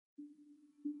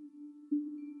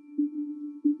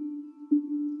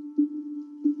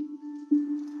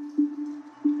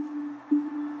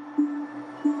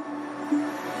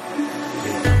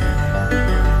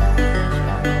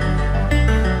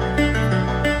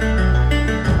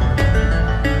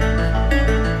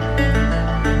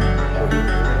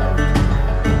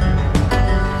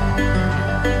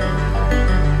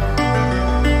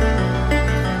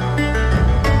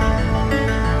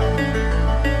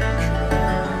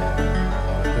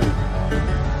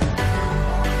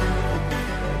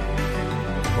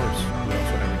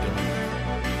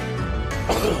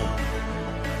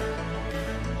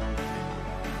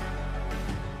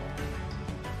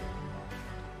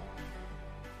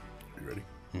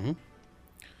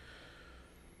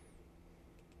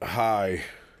Hi,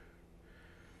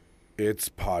 it's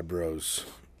Pod Bros.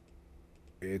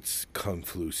 It's Kung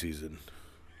Flu season.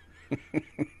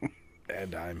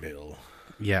 And I'm ill.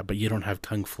 Yeah, but you don't have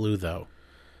Kung Flu, though.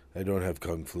 I don't have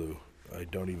Kung Flu. I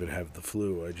don't even have the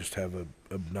flu. I just have an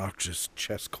obnoxious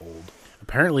chest cold.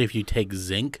 Apparently, if you take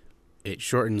zinc, it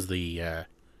shortens the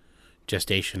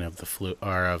gestation of the flu,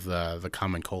 or of the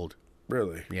common cold.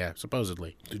 Really? Yeah,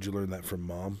 supposedly. Did you learn that from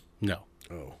Mom? No.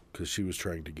 Oh, because she was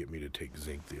trying to get me to take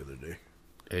zinc the other day.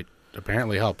 It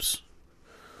apparently helps.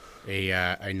 A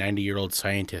 90-year-old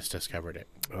scientist discovered it.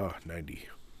 Oh, 90.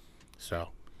 So.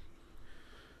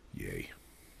 Yay.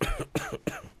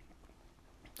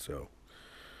 So,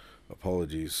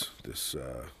 apologies. This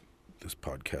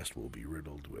podcast will be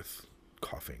riddled with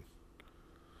coughing.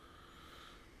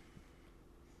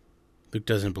 Luke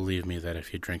doesn't believe me that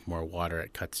if you drink more water,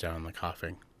 it cuts down the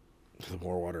coughing. The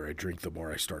more water I drink, the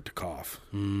more I start to cough.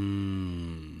 Because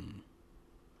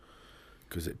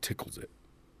it tickles it.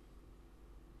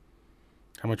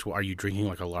 How much are you drinking?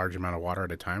 Like a large amount of water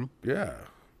at a time? Yeah.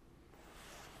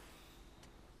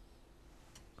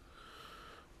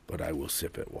 But I will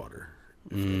sip at water.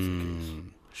 If that's the case.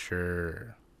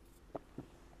 Sure.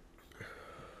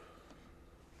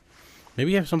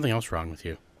 Maybe you have something else wrong with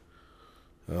you.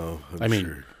 Oh, I mean,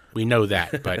 sure. we know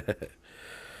that, but...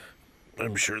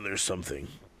 I'm sure there's something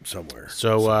somewhere.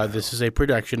 So this is a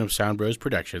production of Sound Bros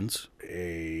Productions.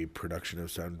 A production of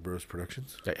Sound Bros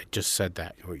Productions? I just said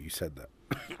that. Oh, you said that.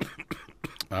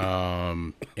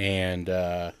 Oh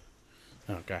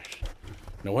gosh,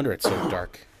 no wonder it's so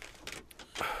dark.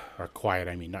 Or quiet,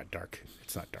 I mean, not dark.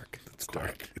 It's not dark. It's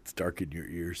dark. It's dark in your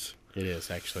ears. It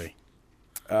is, actually.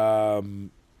 We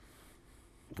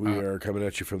are coming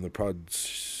at you from the Pod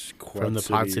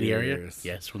City area?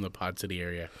 Yes, from the Pod City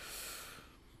area.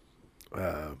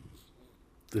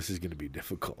 This is going to be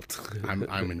difficult. I'm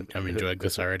enjoying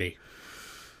this already.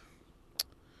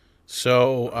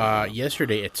 So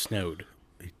yesterday it snowed.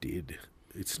 It did.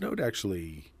 It snowed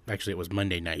actually. Actually, it was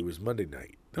Monday night. It was Monday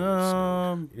night.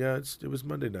 Yeah, it was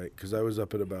Monday night because I was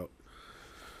up at about.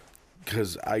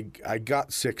 Because I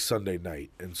got sick Sunday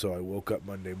night, and so I woke up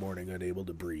Monday morning unable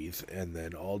to breathe, and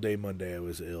then all day Monday I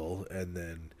was ill, and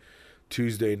then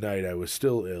Tuesday night I was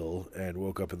still ill and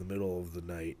woke up in the middle of the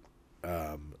night.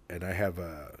 And I have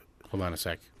a... Hold on a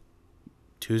sec.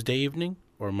 Tuesday evening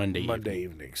or Monday evening? Monday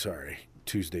evening, sorry.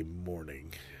 Tuesday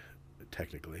morning,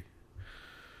 technically.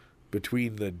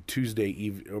 Between the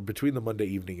between the Monday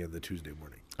evening and the Tuesday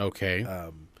morning. Okay.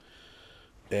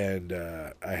 And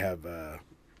I have a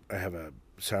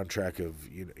soundtrack of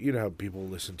you know how people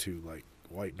listen to like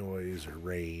white noise or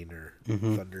rain or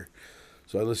thunder.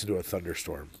 So I listen to a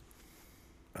thunderstorm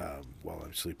while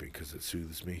I'm sleeping because it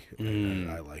soothes me. And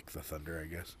I like the thunder, I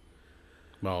guess.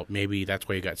 Well, maybe that's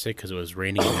why you got sick, because it was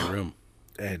raining in your room.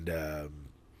 And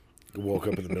woke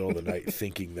up in the middle of the night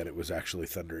thinking that it was actually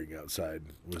thundering outside.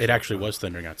 It actually was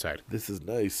thundering outside. This is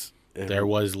nice. And there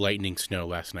was lightning snow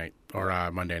last night, or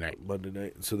Monday night. Monday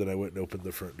night. And so then I went and opened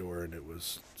the front door, and it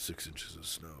was 6 inches of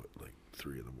snow at like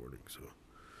 3 in the morning. So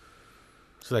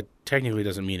that technically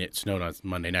doesn't mean it snowed on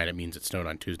Monday night. It means it snowed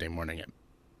on Tuesday morning at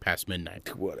past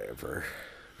midnight. Whatever.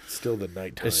 It's still the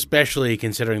nighttime. Especially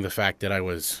considering the fact that I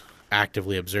was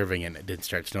actively observing it, and it didn't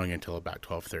start snowing until about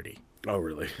 12:30. Oh,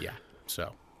 really? Yeah.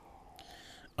 So.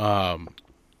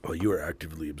 Well, you were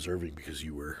actively observing because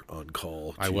you were on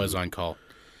call. I was on call.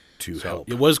 To help.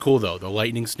 It was cool, though. The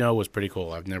lightning snow was pretty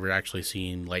cool. I've never actually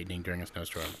seen lightning during a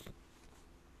snowstorm.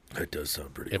 That does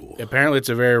sound pretty cool. Apparently, it's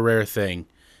a very rare thing,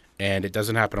 and it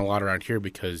doesn't happen a lot around here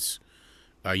because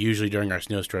usually during our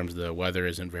snowstorms, the weather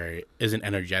isn't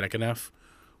energetic enough.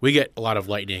 We get a lot of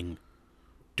lightning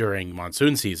during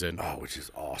monsoon season. Oh, which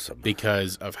is awesome.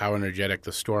 Because of how energetic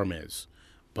the storm is.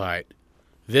 But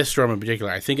this storm in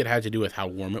particular, I think it had to do with how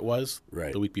warm it was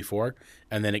the week before,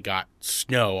 and then it got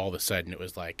snow all of a sudden. It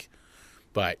was like,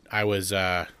 but I was,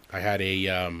 I had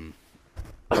a,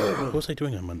 what was I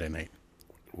doing on Monday night?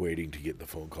 waiting to get the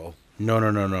phone call?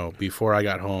 No. Before I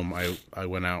got home, I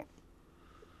went out.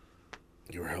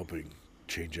 You were helping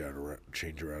change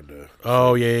around a...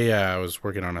 Oh, yeah. I was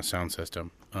working on a sound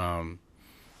system. I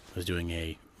was doing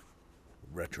a...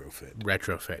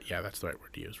 Retrofit. Yeah, that's the right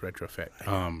word to use. Retrofit. I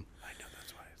know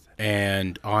that's why I said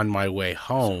And on my way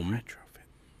home, retrofit.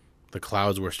 the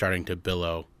clouds were starting to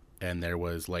billow, and there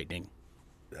was lightning.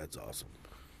 That's awesome.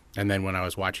 And then when I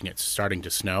was watching it starting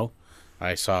to snow,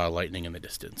 I saw lightning in the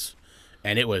distance.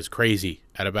 And it was crazy.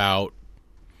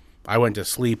 I went to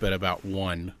sleep at about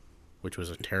 1, which was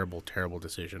a terrible, terrible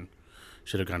decision.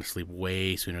 Should have gone to sleep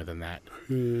way sooner than that.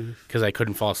 Because I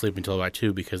couldn't fall asleep until about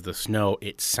 2 because the snow,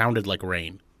 it sounded like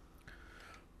rain.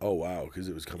 Oh, wow, because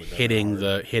it was coming down Hitting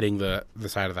hard. the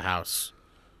side of the house.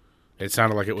 It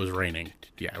sounded like it was raining.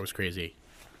 Yeah, it was crazy.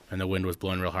 And the wind was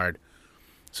blowing real hard.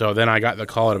 So then I got the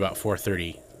call at about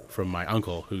 4:30 from my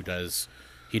uncle who does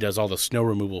all the snow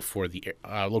removal for the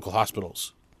local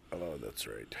hospitals. Oh, that's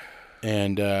right.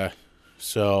 And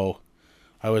so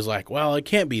I was like, well, it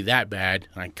can't be that bad.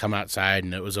 And I come outside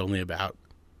and it was only about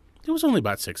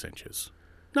 6 inches.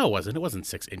 No, it wasn't. It wasn't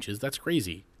 6 inches. That's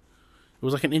crazy. It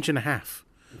was like 1.5 inches,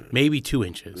 maybe 2 It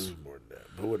inches. was more than that,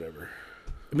 but whatever.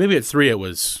 Maybe at 3 it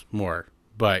was more,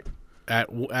 but at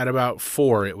about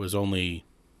 4 it was only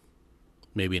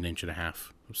maybe 1.5 inches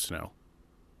of snow.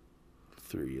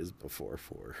 3 is before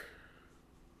 4.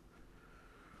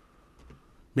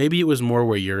 Maybe it was more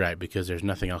where you're at because there's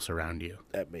nothing else around you.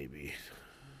 That may be.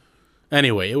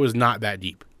 Anyway, it was not that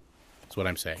deep. That's what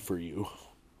I'm saying. For you.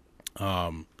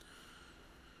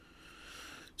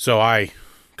 So I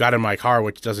got in my car,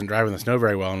 which doesn't drive in the snow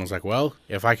very well, and was like, well,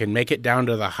 if I can make it down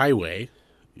to the highway,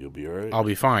 You'll be all right. I'll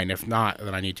be fine. If not,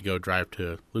 then I need to go drive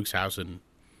to Luke's house and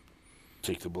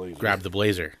Take the Blazer. grab the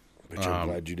Blazer. Which I'm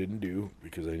glad you didn't do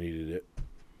because I needed it.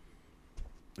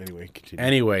 Anyway, continue.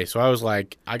 Anyway, so I was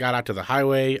like, I got out to the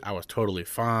highway. I was totally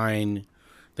fine.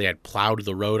 They had plowed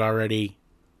the road already.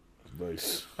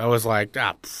 Nice. I was like,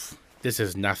 this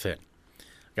is nothing.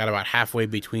 Got about halfway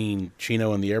between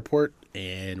Chino and the airport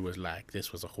and was like,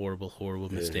 this was a horrible, horrible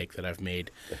mistake that I've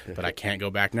made, but I can't go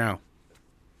back now.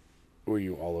 Were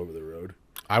you all over the road?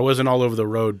 I wasn't all over the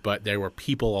road, but there were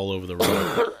people all over the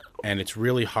road, and it's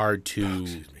really hard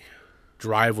to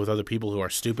drive with other people who are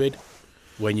stupid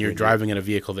when you're driving in a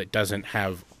vehicle that doesn't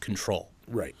have control.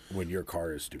 Right, when your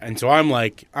car is stupid. And so I'm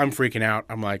freaking out.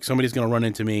 I'm like, somebody's going to run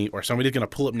into me or somebody's going to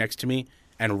pull up next to me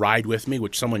and ride with me,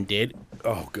 which someone did.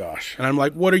 Oh, gosh. And I'm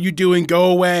like, what are you doing?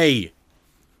 Go away.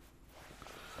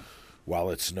 While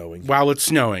it's snowing.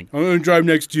 I'm going to drive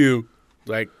next to you.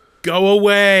 Like, go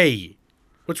away.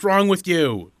 What's wrong with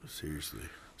you? Seriously.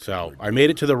 So I made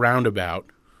it to the roundabout.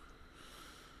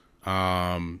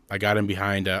 I got in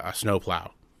behind a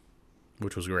snowplow,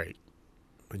 which was great.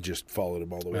 And just followed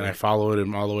him all the way. And I followed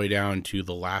him all the way down to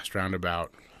the last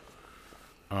roundabout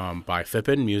by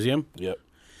Phippen Museum. Yep.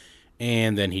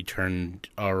 And then he turned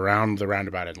around the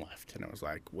roundabout and left. And I was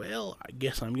like, well, I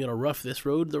guess I'm going to rough this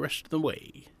road the rest of the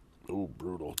way. Oh,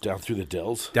 brutal. Down through the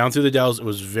dells? Down through the dells, it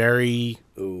was very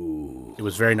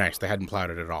nice. They hadn't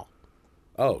plowed it at all.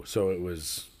 Oh, so it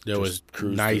was... There was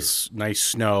nice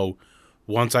snow.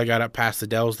 Once I got up past the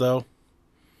dells, though,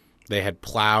 they had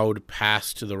plowed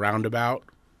past the roundabout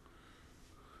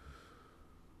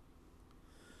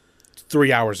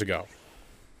 3 hours ago.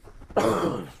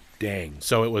 Dang.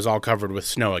 So it was all covered with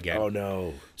snow again. Oh,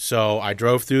 no. So I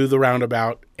drove through the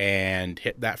roundabout and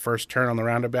hit that first turn on the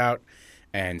roundabout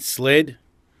and slid,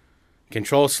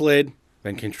 control slid,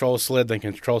 then control slid, then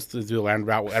control slid through the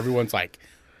roundabout. Everyone's like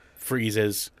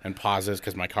freezes and pauses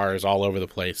because my car is all over the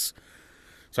place.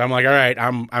 So I'm like, all right,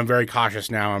 I'm very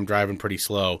cautious now. I'm driving pretty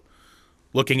slow,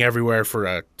 looking everywhere for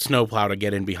a snowplow to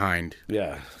get in behind.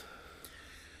 Yeah.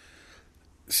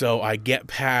 So I get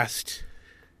past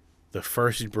the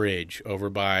first bridge over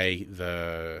by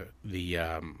the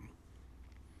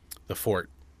Fort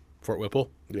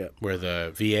Whipple. Yeah. Where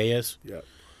the VA is. Yeah.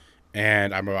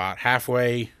 And I'm about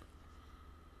halfway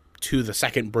to the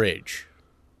second bridge.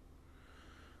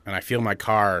 And I feel my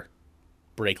car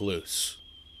break loose.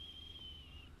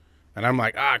 And I'm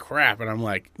like, crap. And I'm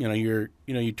like, you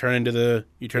turn into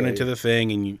the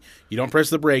thing and you don't press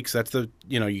the brakes. That's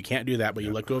you can't do that, but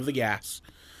you let go of the gas.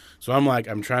 So I'm like,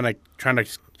 I'm trying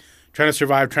to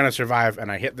survive.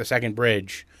 And I hit the second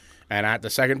bridge. And at the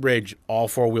second bridge, all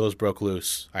four wheels broke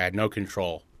loose. I had no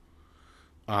control.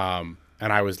 And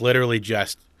I was literally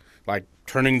just like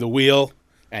turning the wheel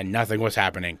and nothing was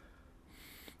happening.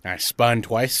 And I spun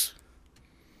twice.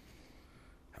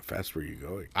 How fast were you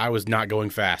going? I was not going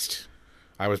fast.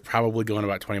 I was probably going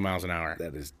about 20 miles an hour.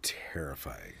 That is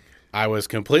terrifying. I was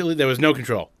completely, there was no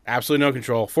control. Absolutely no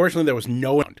control. Fortunately, there was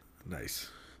no one. Nice.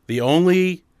 The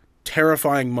only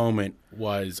terrifying moment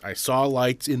was I saw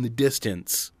lights in the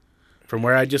distance from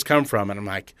where I just come from, and I'm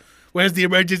like, where's the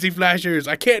emergency flashers?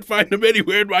 I can't find them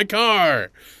anywhere in my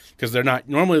car. Because they're not,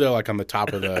 normally they're like on the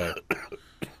top of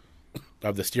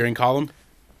the steering column.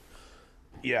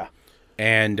 Yeah.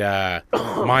 And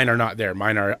mine are not there.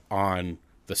 Mine are on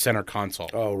the center console.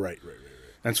 Oh, right.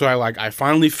 And so I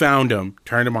finally found him,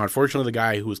 turned him on. Fortunately, the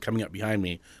guy who was coming up behind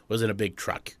me was in a big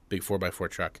truck, big 4x4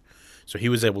 truck. So he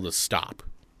was able to stop,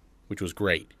 which was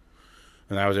great.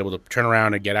 And I was able to turn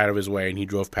around and get out of his way, and he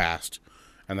drove past.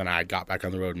 And then I got back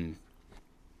on the road, and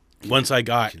once I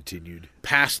got Continued.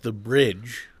 past the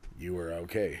bridge, You were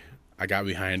okay. I got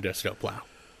behind a snowplow.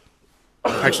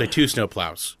 Actually, 2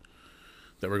 snowplows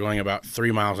that were going about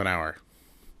 3 miles an hour.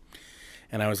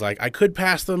 And I was like, I could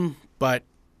pass them, but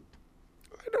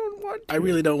I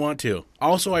really don't want to.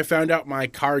 Also, I found out my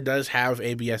car does have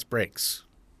ABS brakes,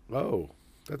 Oh,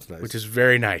 that's nice. which is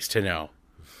very nice to know.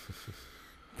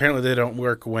 Apparently, they don't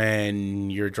work when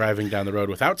you're driving down the road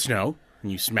without snow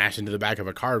and you smash into the back of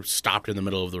a car stopped in the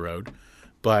middle of the road.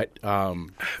 But,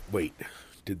 Wait,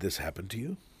 did this happen to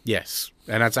you? yes.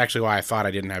 And that's actually why I thought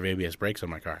I didn't have ABS brakes on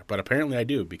my car. But apparently I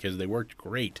do, because they worked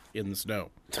great in the snow.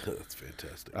 That's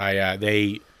fantastic.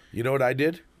 You know what I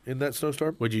did in that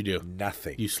snowstorm? What'd you do?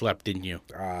 Nothing. You slept, didn't you?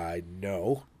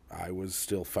 No. I was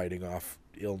still fighting off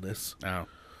illness. Oh.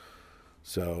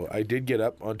 So I did get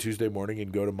up on Tuesday morning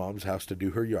and go to Mom's house to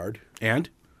do her yard. And?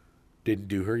 Didn't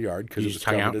do her yard because You it was just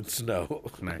hung covered out? in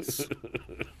snow. Nice.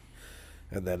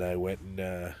 And then I went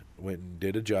and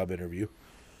did a job interview.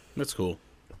 That's cool.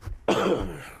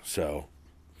 So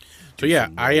Yeah,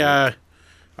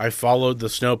 I followed the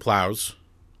snow plows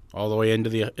all the way into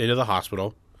the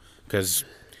hospital because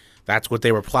that's what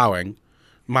they were plowing.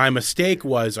 My mistake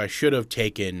was I should have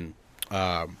taken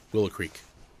Willow Creek.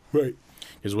 right.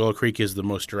 Because Willow Creek is the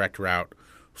most direct route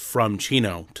from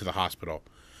Chino to the hospital.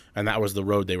 And that was the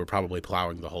road they were probably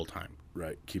plowing the whole time.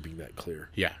 Right, keeping that clear.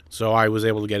 Yeah. So I was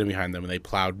able to get in behind them, and they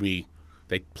plowed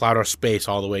our space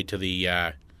all the way to the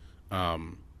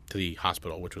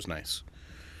hospital, which was nice.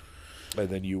 And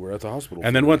then you were at the hospital.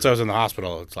 And then once I was in the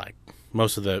hospital, it's like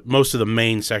most of the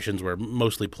main sections were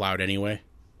mostly plowed anyway.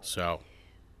 So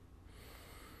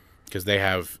because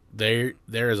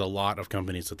there is a lot of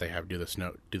companies that they have do the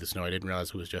snow. I didn't realize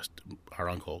it was just our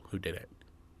uncle who did it.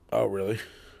 Oh, really?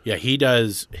 Yeah, he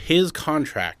does. His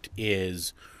contract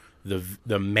is the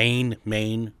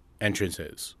main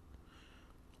entrances,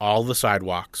 all the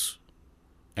sidewalks,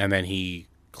 and then he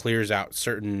clears out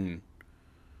certain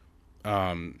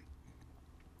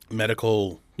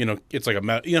medical. It's like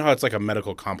how it's like a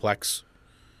medical complex.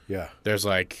 Yeah. There's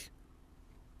like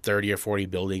 30 or 40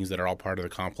 buildings that are all part of the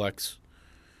complex.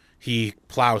 He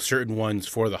plows certain ones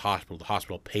for the hospital. The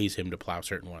hospital pays him to plow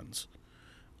certain ones.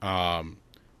 So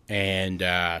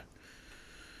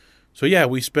yeah,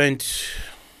 we spent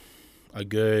a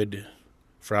good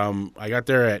I got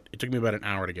there it took me about an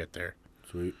hour to get there.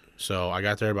 Sweet. So I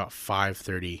got there about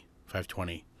 5:30,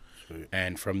 5:20. Sweet.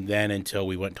 And from then until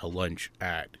we went to lunch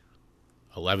at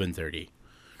 11:30,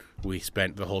 we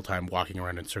spent the whole time walking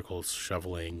around in circles,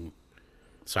 shoveling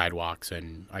sidewalks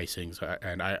and icing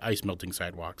and ice melting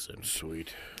sidewalks, and Sweet.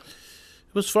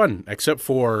 it was fun, except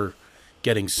for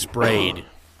getting sprayed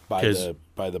By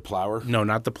the plower? no,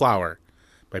 not the plower,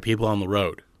 by people on the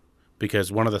road,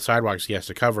 because one of the sidewalks he has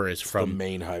to cover is The from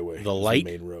main highway. the It's light-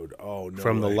 main road. Oh, no.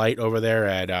 from the way. light over there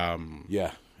at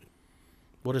Yeah.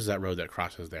 what is that road that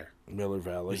crosses there? Miller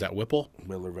Valley. Is that Whipple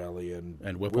Miller Valley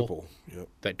and Whipple? Yep.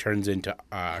 That turns into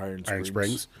Iron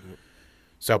Springs? Yep.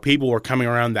 So people were coming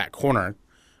around that corner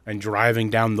and driving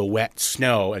down the wet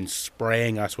snow and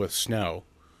spraying us with snow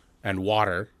and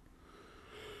water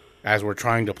as we're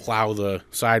trying to plow the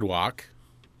sidewalk.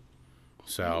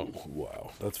 So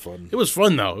Wow, that's fun. it was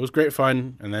fun, though. It was great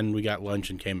fun. And then we got lunch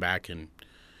and came back and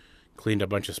cleaned a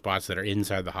bunch of spots that are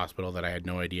inside the hospital that I had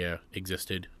no idea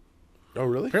existed. Oh,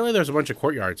 really? Apparently there's a bunch of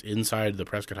courtyards inside the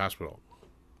Prescott Hospital.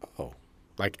 Oh,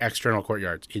 Like external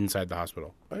courtyards inside the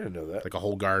hospital. I didn't know that. Like a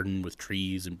whole garden with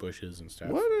trees and bushes and stuff.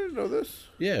 What? I didn't know this.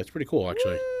 Yeah, it's pretty cool,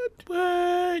 actually.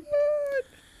 What?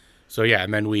 So, yeah,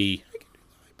 and then we... I can do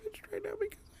the high pitch right now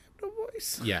because I have no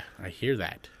voice. Yeah, I hear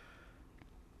that.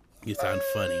 You sound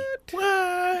funny.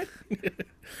 What? I'm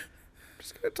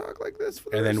just gonna talk like this for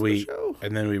the And rest then of we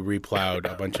the show. replowed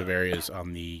a bunch of areas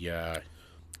on the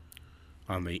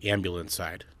ambulance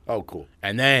side. Oh, cool.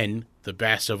 And then the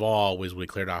best of all was we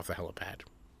cleared off the helipad.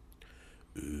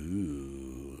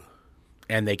 Ooh.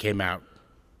 And they came out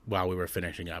while we were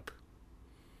finishing up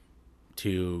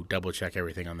to double check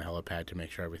everything on the helipad to make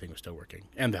sure everything was still working.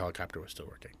 And the helicopter was still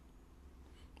working.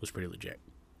 It was pretty legit.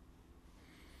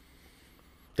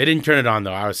 They didn't turn it on,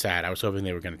 though. I was sad. I was hoping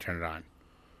they were going to turn it on.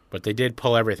 But they did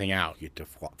pull everything out. Get the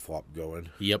flop going.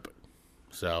 Yep.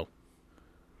 So.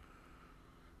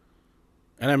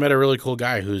 And I met a really cool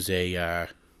guy who's a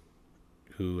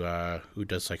who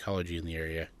does psychology in the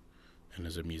area and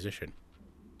is a musician.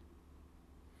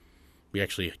 We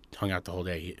actually hung out the whole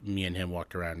day. Me and him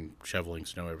walked around shoveling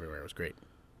snow everywhere. It was great.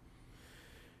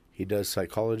 He does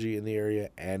psychology in the area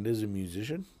and is a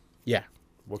musician? Yeah.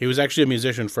 He was actually a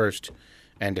musician first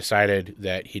and decided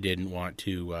that he didn't want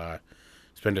to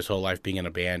spend his whole life being in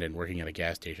a band and working at a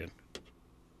gas station.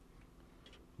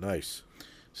 Nice.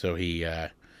 So he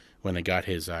went and got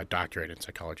his doctorate in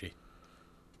psychology.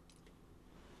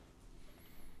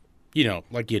 You know,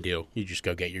 like you do. You just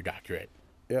go get your doctorate.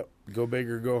 Yep. Go big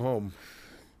or go home.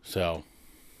 So,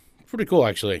 pretty cool,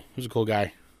 actually. He was a cool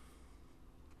guy.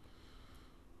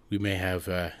 We may have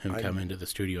him come into the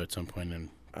studio at some point and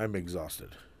I'm exhausted.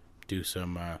 do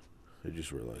some I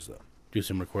just realized that. do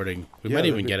some recording. We Yeah, might that'd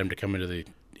even be- get him to come into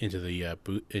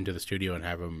the studio and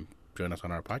have him join us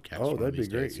on our podcast. Oh, one of that'd be these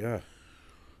great. days. Yeah.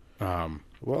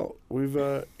 Well, we've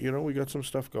we got some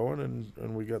stuff going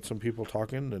and we got some people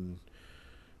talking and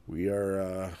we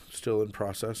are still in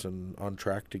process and on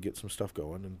track to get some stuff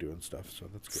going and doing stuff. So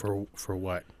that's good. For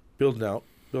what? building out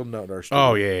our studio.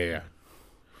 Oh yeah.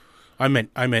 I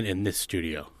meant in this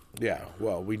studio. Yeah.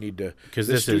 Well, we need to 'Cause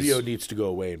the this studio is- needs to go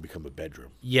away and become a bedroom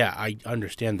Yeah, I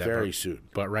understand that. very but, soon.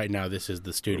 but right now this is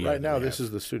the studio. Right that now, we this have.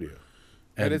 is the studio,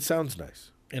 and it sounds nice.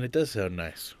 And it does sound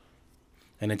nice.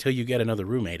 And until you get another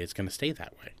roommate, it's going to stay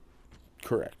that way.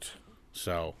 Correct.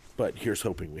 So, But here's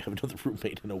hoping we have another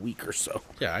roommate in a week or so.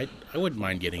 yeah, I wouldn't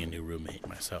mind getting a new roommate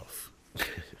myself.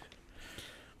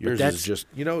 Yours that's- is just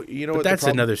you know what. but that's the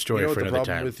problem, another story you know for what the another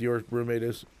problem time. with your roommate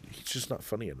is he's just not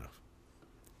funny enough.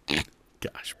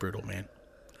 Gosh, brutal, man.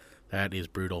 That is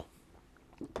brutal.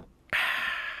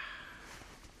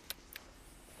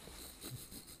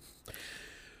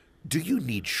 Do you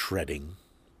need shredding?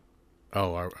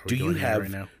 Oh, are we Do you going there have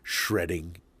right now?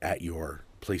 shredding at your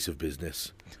place of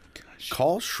business? Gosh.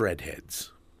 Call Shredheads.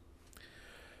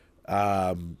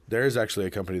 There is actually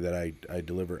a company that I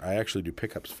deliver. I actually do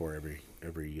pickups for every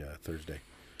Thursday.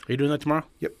 Are you doing that tomorrow?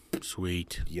 Yep.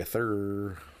 Sweet. Yes,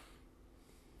 sir.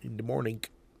 In the morning.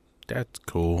 That's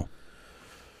cool.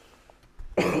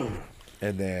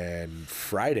 And then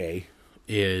Friday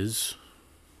Is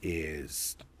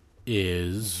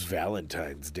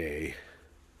Valentine's Day.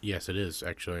 yes, it is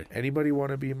actually. Anybody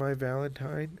want to be my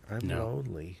Valentine? I'm No.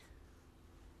 lonely.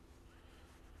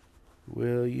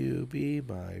 Will you be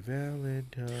my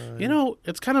Valentine? You know,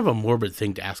 it's kind of a morbid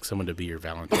thing to ask someone to be your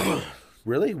Valentine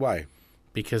Really? Why?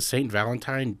 because Saint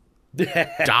Valentine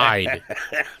died.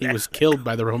 He was killed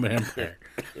by the Roman Empire.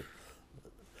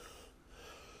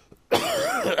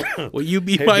 Will you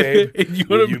be my? babe, You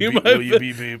want to be my?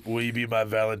 Will you be my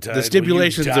Valentine? The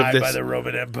stipulations will you of die this- by the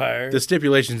Roman Empire. The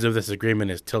stipulations of this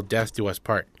agreement is till death do us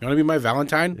part. You want to be my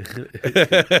Valentine?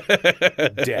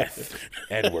 Death,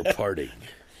 and we're parting.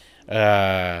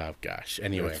 Gosh.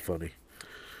 Anyway, That's funny.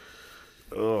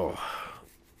 Oh.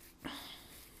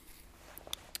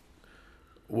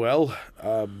 Well,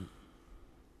 what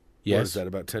yes. is that,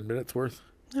 about 10 minutes worth?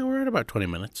 Yeah, we're at about 20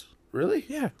 minutes. Really?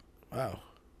 Yeah. Wow.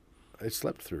 I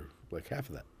slept through like half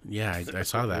of that. Yeah, I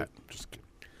saw that. Just kidding.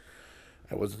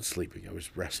 I wasn't sleeping. I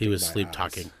was resting. He was my sleep eyes.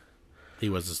 talking. He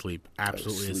was asleep. I was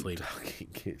Absolutely asleep.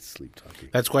 Talking. Sleep talking.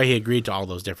 That's why he agreed to all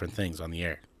those different things on the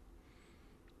air.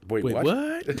 Wait, Wait, what?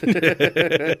 what?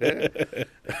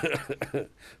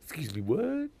 Excuse me,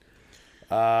 what?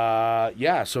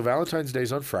 Yeah, so Valentine's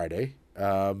Day's on Friday.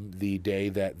 The day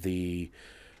that the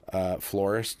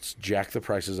florists jack the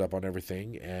prices up on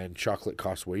everything and chocolate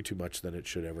costs way too much than it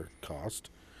should ever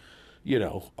cost. You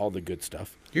know, all the good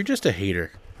stuff. You're just a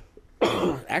hater.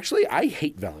 Actually, I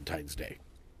hate Valentine's Day.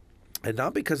 And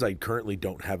not because I currently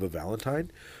don't have a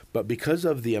Valentine, but because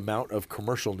of the amount of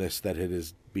commercialness that it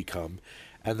has become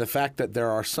and the fact that there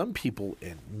are some people,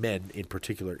 and men in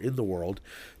particular in the world,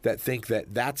 that think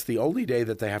that that's the only day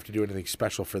that they have to do anything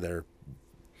special for their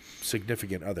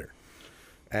significant other.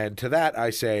 And to that I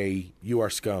say, you are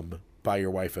scum. Buy your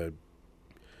wife a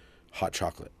hot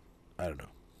chocolate. I don't know.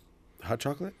 Hot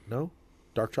chocolate? No?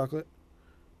 Dark chocolate?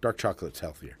 Dark chocolate's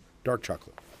healthier. Dark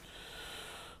chocolate.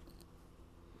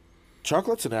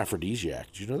 Chocolate's an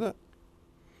aphrodisiac. Did you know that?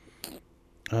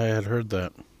 I had heard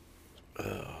that.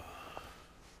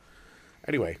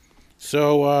 Anyway,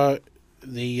 So,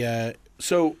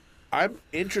 so I'm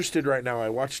interested right now. I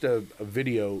watched a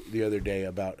video the other day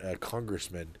about a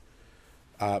congressman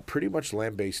pretty much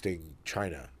lambasting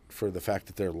China for the fact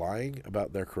that they're lying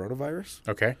about their coronavirus.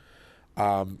 Okay.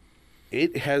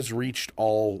 It has reached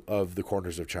all of the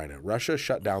corners of China. Russia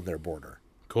shut down their border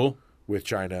Cool. with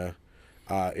China.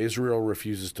 Israel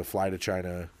refuses to fly to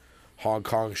China. Hong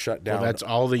Kong shut down. Well, that's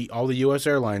all the U.S.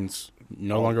 airlines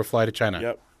no longer fly to China.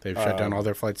 Yep. They've shut down all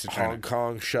their flights to China. Hong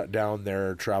Kong shut down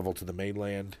their travel to the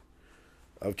mainland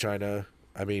of China.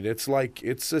 I mean, it's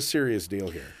a serious deal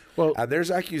here. Well, And there's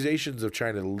accusations of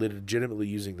China legitimately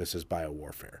using this as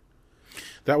biowarfare.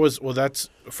 that's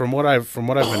from what I've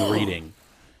been reading.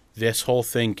 This whole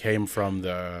thing came from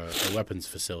the weapons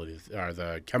facility or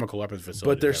the chemical weapons facility.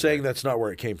 But they're saying that's not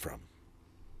where it came from.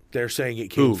 They're saying it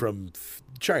came from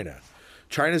China.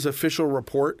 China's official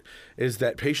report is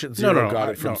that patient zero got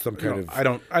it from some kind of I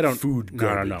don't food No,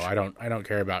 garbage. I don't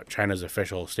care about China's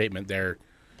official statement.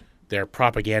 They're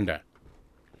propaganda.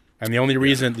 And the only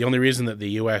reason that the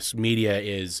U.S. media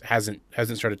hasn't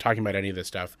started talking about any of this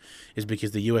stuff is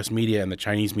because the U.S. media and the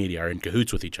Chinese media are in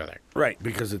cahoots with each other. Right,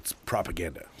 because it's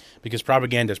propaganda. Because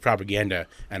propaganda is propaganda,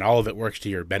 and all of it works to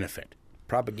your benefit.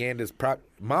 Propaganda is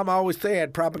Mom always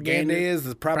said propaganda is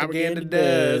as propaganda Propaganda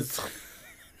does.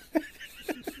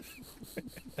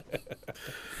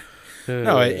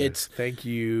 No, it's Thank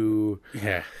you,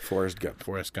 yeah, Forrest Gump.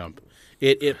 Forrest Gump.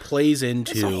 It plays It's a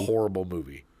into horrible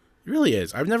movie. it really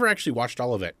is. I've never actually watched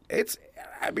all of it. If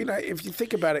you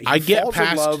think about it, he I get falls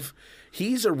past- in love.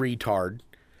 He's a retard.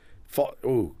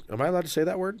 Am I allowed to say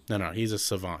that word? No, he's a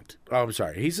savant. Oh, I'm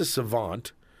sorry. He's a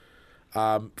savant.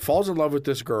 Falls in love with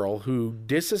this girl who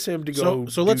disses him to go.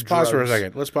 So let's do pause for a drugs.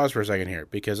 second. Let's pause for a second here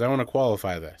because I want to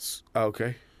qualify this.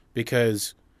 Okay.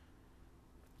 Because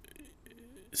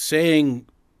saying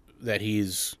that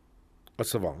he's A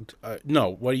savant. no,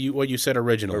 what you said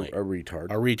originally, A retard.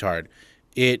 a retard,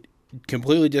 it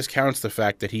completely discounts the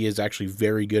fact that he is actually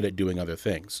very good at doing other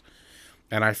things,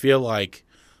 and I feel like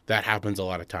that happens a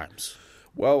lot of times.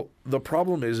 Well, the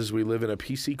problem is we live in a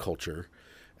PC culture,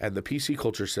 and the PC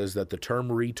culture says that the term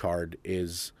retard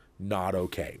is not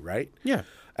okay, right? Yeah,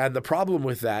 And the problem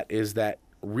with that is that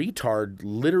retard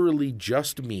literally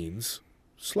just means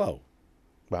slow.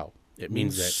 well, it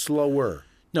means that slower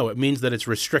it means that it's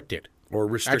restricted. or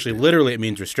restricted. Actually, literally, it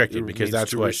means restricted It because means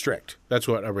that's to what restrict. that's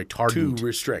what a retardant. To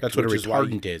restrict, That's what a which is why-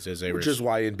 retardant is. Which is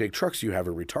why in big trucks you have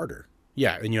a retarder.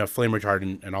 Yeah, and you have flame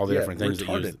retardant and all the different things that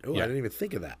you use. retardant. Oh, I Yeah. didn't even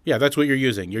think of that. Yeah, that's what you're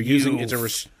using. You're using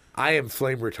I am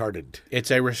flame retardant.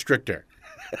 it's a restrictor.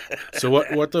 So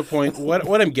what the point?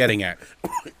 What I'm getting at?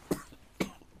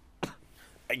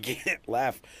 I can't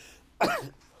laugh.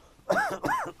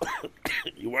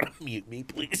 You want to mute me,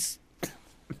 please?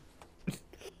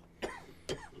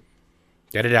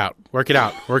 Get it out. Work it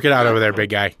out. Work it out over there, big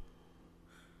guy.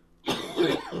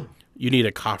 You need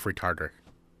a cough retarder.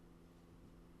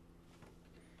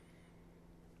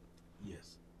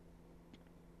 Yes.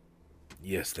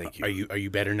 Yes, thank you. Are you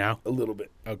better now? A little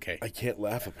bit. Okay. I can't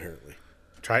laugh apparently.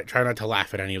 Try not to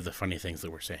laugh at any of the funny things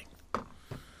that we're saying.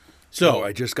 So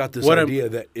I just got this what idea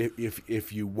that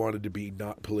if you wanted to be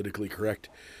not politically correct,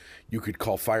 you could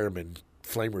call firemen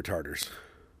flame retarders.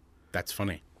 that's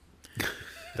funny.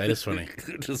 That is funny.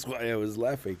 That's why I was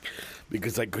laughing,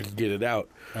 because I couldn't get it out.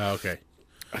 Oh, okay.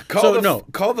 Call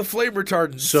the flame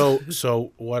retardants.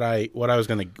 So what I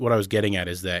was getting at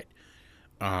is that,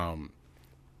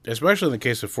 especially in the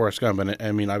case of Forrest Gump, and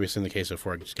I mean obviously in the case of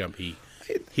Forrest Gump,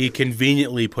 he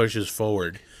conveniently pushes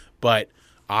forward, but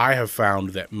I have found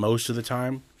that most of the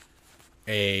time,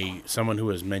 someone who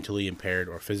is mentally impaired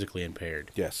or physically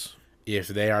impaired, yes, if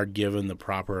they are given the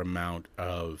proper amount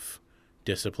of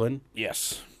discipline,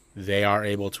 yes. they are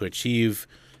able to achieve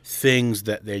things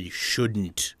that they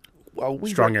shouldn't. Well,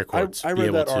 Strong air quotes, I be read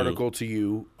able that to- article to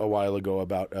you a while ago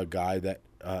about a guy that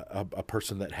a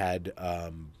person that had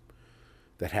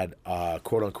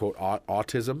quote unquote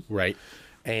autism, Right.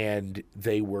 and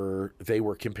they were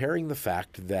comparing the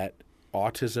fact that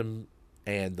autism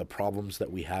and the problems that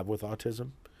we have with autism,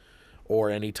 or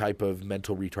any type of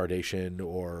mental retardation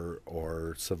or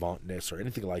savantness or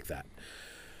anything like that.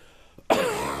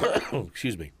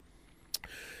 Excuse me.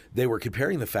 They were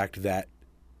comparing the fact that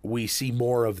we see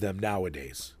more of them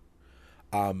nowadays,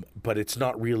 but it's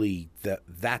not really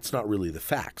that's not really the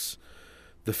facts.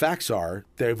 The facts are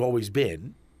they've always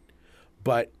been,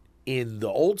 but in the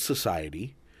old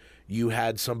society, you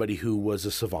had somebody who was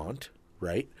a savant,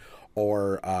 right,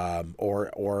 or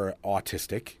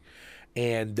autistic,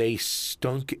 and they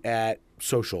stunk at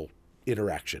social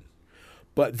interaction,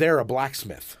 but they're a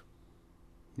blacksmith.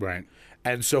 Right.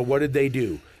 And so what did they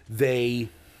do? They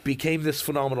became this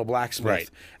phenomenal blacksmith, Right.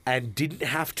 and didn't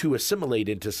have to assimilate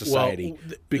into society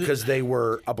Well, because they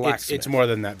were a blacksmith. It's more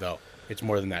than that, though. It's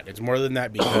more than that. It's more than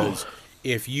that because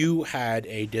if you had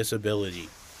a disability,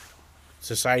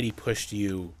 society pushed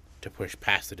you to push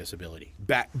past the disability.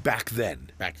 Back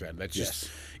then. Back then. That's Yes.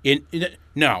 just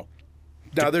no.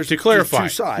 Now there's To clarify,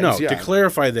 there's two sides. no. Yeah. To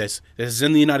clarify this is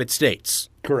in the United States.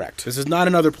 Correct. This is not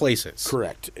in other places.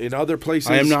 Correct. In other places,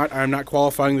 I am not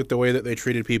qualifying with the way that they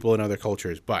treated people in other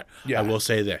cultures, but Yeah. I will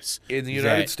say this: in the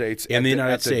United States, in the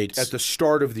United States, at the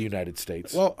start of the United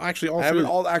States. well, actually, all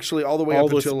the way all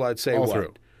up those- until I'd say all what?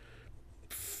 through.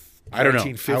 I don't know.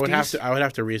 1950s? I would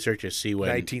have to research to see when.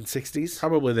 1960s.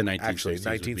 Probably the 1960s. Actually,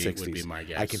 1960s would be my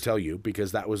guess. I can tell you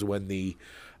because that was when the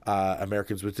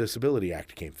Americans with Disability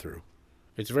Act came through.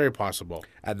 It's very possible.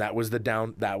 And that was the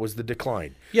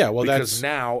decline. Yeah, well, because that's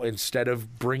now instead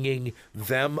of bringing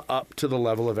them up to the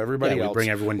level of everybody we else, bring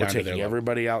everyone we're down to taking their level.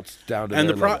 everybody else down to and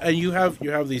their level. and you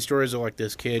have these stories of like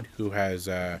this kid who has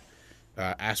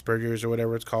Asperger's or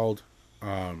whatever it's called,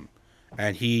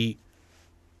 and he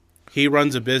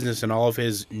runs a business and all of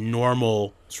his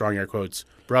normal, strong air quotes,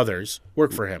 brothers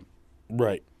work for him.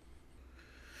 Right.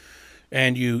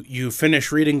 And you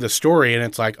finish reading the story and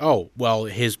it's like, oh, well,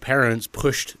 his parents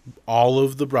pushed all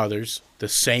of the brothers the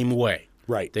same way.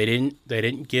 Right. They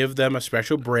didn't give them a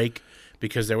special break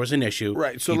because there was an issue.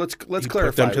 Right. So let's clarify.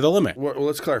 Put them to the limit. Well,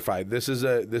 let's clarify. This is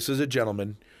a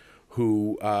gentleman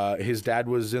who his dad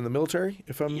was in the military,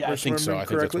 if I'm I think so. I think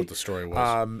that's correctly. what the story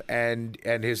was. And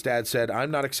his dad said,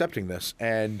 "I'm not accepting this,"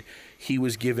 and he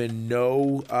was given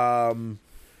no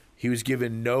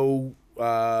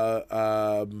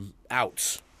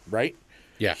outs. Right.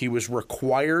 Yeah. He was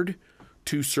required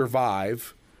to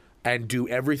survive and do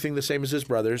everything the same as his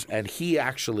brothers, and he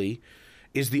actually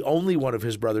is the only one of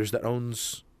his brothers that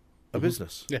owns a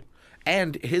business. Yeah.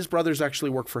 And his brothers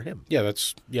actually work for him. Yeah,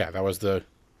 that was the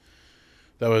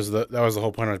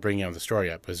whole point I was bringing out the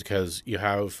story up, is because you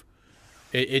have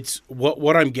it's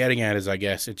what I'm getting at is, I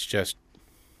guess it's just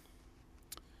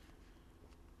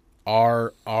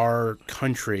our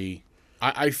country.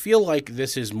 I feel like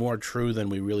this is more true than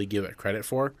we really give it credit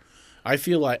for. I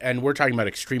feel like, and we're talking about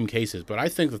extreme cases, but I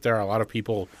think that there are a lot of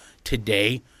people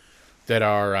today that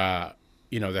are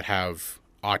that have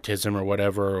autism or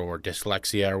whatever, or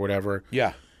dyslexia or whatever.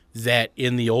 Yeah. That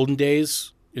in the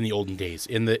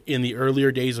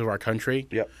earlier days of our country,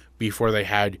 Yep. before they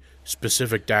had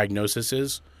specific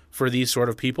diagnoses for these sort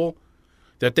of people,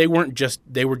 that they were just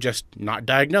not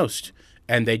diagnosed,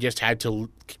 and they just had to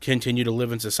continue to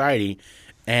live in society.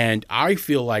 And I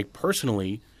feel like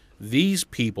personally, these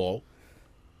people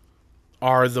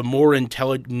are the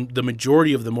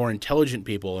majority of the more intelligent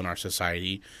people in our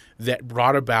society that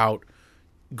brought about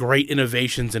great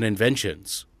innovations and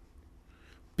inventions.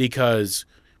 Because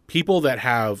people that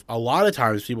have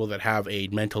a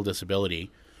mental disability,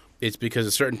 it's because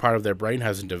a certain part of their brain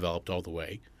hasn't developed all the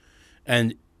way.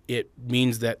 And it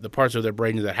means that the parts of their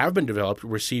brain that have been developed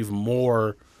receive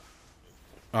more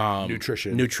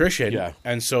Nutrition. Yeah.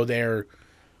 And so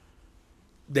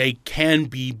they can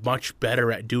be much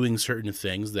better at doing certain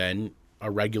things than a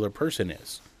regular person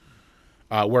is.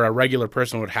 Where a regular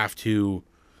person would have to,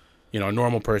 a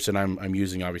normal person, I'm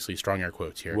using obviously strong air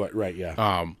quotes here. What? Right.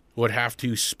 Yeah. Would have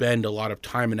to spend a lot of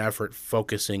time and effort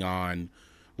focusing on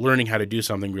learning how to do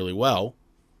something really well.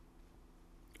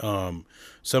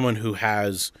 Someone who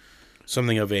has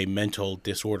something of a mental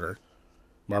disorder,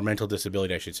 or mental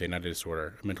disability, I should say, not a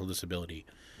disorder, a mental disability,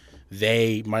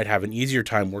 they might have an easier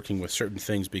time working with certain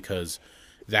things because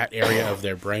that area of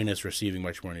their brain is receiving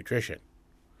much more nutrition.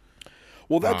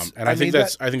 Well, I think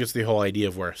it's the whole idea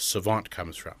of where savant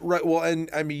comes from. Right. Well, and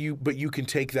I mean, you can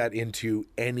take that into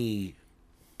any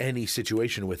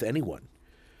situation with anyone.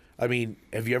 I mean,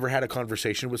 have you ever had a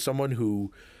conversation with someone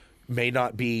who may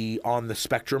not be on the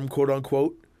spectrum, quote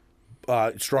unquote,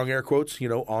 strong air quotes,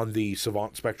 on the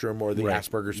savant spectrum or the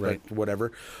Asperger's spectrum,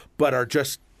 whatever, but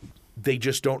they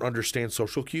just don't understand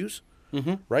social cues.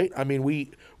 Mm-hmm. Right. I mean,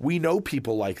 we know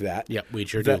people like that. Yeah, we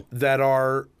sure do. That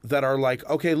are like,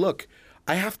 okay, look,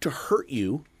 I have to hurt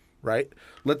you, right?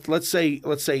 Let's say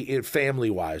it family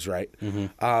wise, right?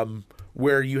 Mm-hmm.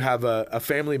 Where you have a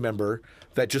family member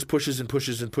that just pushes and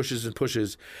pushes and pushes and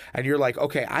pushes, and you're like,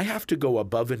 okay, I have to go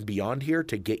above and beyond here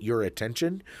to get your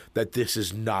attention that this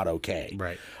is not okay,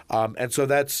 right? And so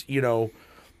that's that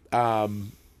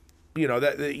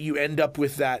you end up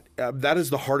with that. That is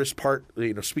the hardest part.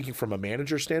 Speaking from a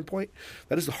manager standpoint,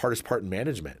 that is the hardest part in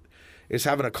management. Is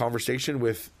having a conversation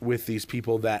with these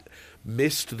people that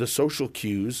missed the social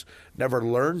cues, never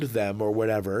learned them or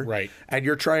whatever. Right. And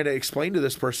you're trying to explain to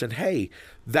this person, hey,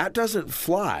 that doesn't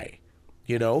fly.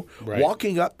 Right.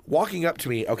 Walking up to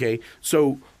me. Okay,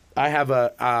 so I have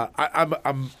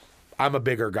I I'm a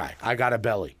bigger guy. I got a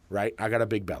belly, right? I got a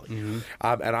big belly.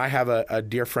 And I have a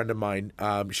dear friend of mine.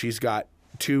 She's got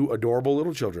 2 adorable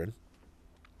little children.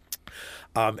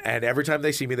 And every time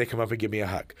they see me, they come up and give me a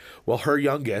hug. Well, her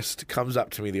youngest comes up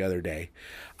to me the other day,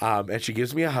 and she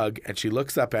gives me a hug, and she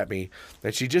looks up at me,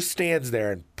 and she just stands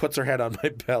there and puts her head on my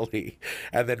belly,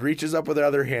 and then reaches up with her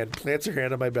other hand, plants her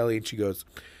hand on my belly, and she goes,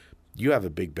 "You have a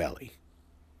big belly."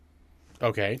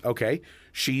 Okay. Okay?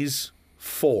 She's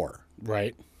 4.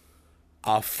 Right.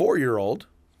 A 4-year-old,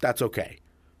 that's okay.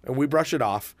 And we brush it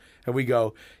off, and we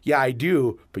go, "Yeah, I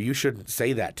do, but you shouldn't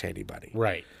say that to anybody."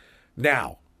 Right.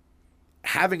 Now,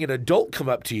 having an adult come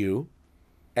up to you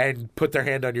and put their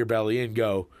hand on your belly and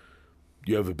go,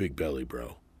 "You have a big belly,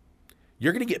 bro,"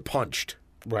 you're going to get punched,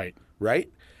 Right. right?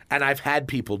 And I've had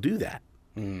people do that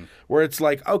where it's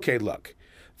like, okay, look,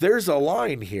 there's a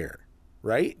line here,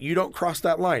 right? You don't cross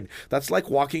that line. That's like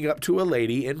walking up to a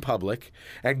lady in public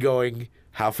and going,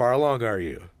 "How far along are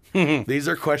you?" These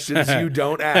are questions you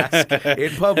don't ask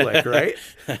in public, right?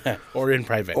 Or in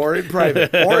private. Or in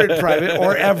private,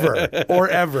 or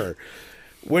ever.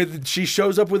 When she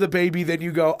shows up with a baby, then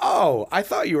you go, "Oh, I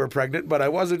thought you were pregnant, but I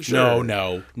wasn't sure."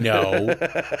 No.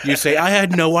 You say, "I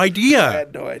had no idea." I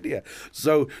had no idea.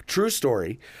 So, true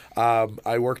story.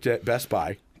 I worked at Best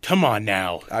Buy. Come on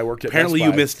now. I worked at Apparently Best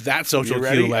Buy. you missed that social You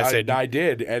ready? cue lesson. I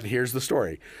did, and here's the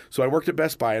story. So I worked at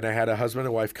Best Buy, and I had a husband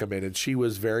and wife come in, and she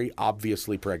was very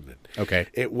obviously pregnant. Okay.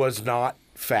 It was not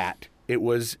fat. It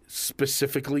was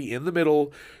specifically in the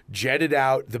middle, jetted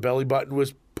out. The belly button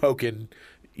was poking,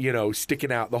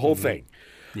 sticking out, the whole thing.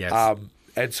 Yes.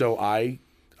 And so I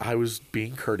was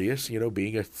being courteous,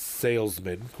 being a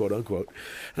salesman, quote unquote.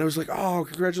 And I was like, "Oh,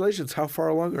 congratulations. How far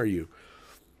along are you?"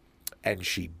 And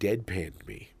she deadpanned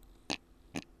me.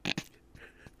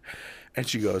 And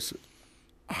she goes,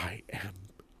 I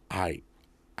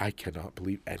cannot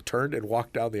believe, and turned and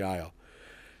walked down the aisle.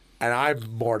 And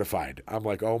I'm mortified. I'm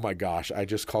like, "Oh my gosh, I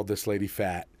just called this lady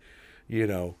fat,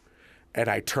 And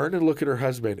I turn and look at her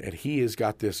husband, and he has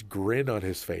got this grin on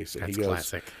his face. And That's he goes,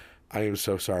 classic. "I am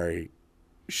so sorry.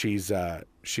 She's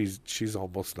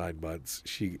almost 9 months."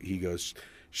 He goes,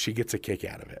 "She gets a kick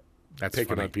out of it." That's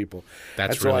picking funny. on people.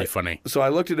 That's And so really funny. So I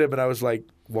looked at him and I was like,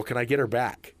 "Well, can I get her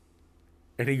back?"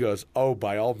 And he goes, "Oh,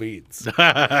 by all means."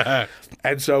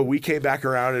 And so we came back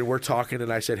around and we're talking,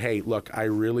 and I said, "Hey, look, I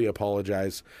really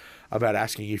apologize about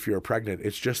asking you if you were pregnant.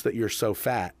 It's just that you're so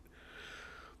fat."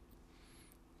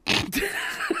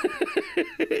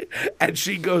 And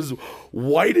she goes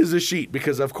white as a sheet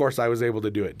because, of course, I was able to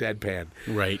do it, deadpan.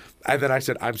 Right. And then I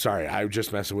said, "I'm sorry, I'm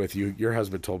just messing with you. Your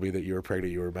husband told me that you were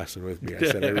pregnant. You were messing with me." I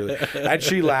said, "I really." And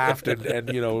she laughed, and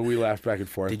we laughed back and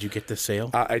forth. Did you get the sale?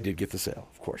 I did get the sale,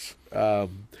 of course.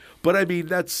 But I mean,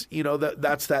 that's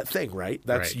that's that thing, right?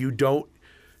 That's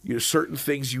Right. Certain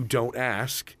things you don't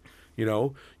ask.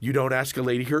 You don't ask a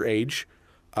lady her age,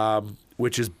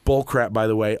 which is bullcrap, by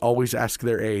the way. Always ask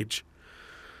their age,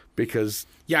 because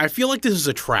Yeah, I feel like this is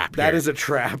a trap. that here. is a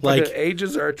trap. Like,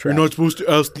 ages are a trap. You're not supposed to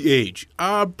ask the age.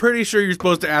 I'm pretty sure you're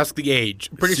supposed to ask the age.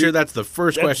 I'm pretty sure that's the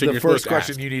first That's question the you're first supposed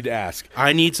question to ask. you need to ask.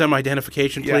 I need some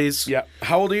identification, please. Yeah.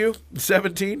 How old are you?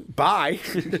 17. Bye.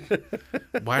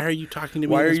 Why are you talking to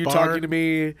me Why in are this you bar? talking to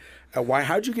me?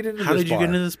 How'd you get into How this did you bar? get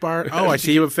into this bar? Oh, I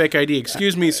see you have a fake ID.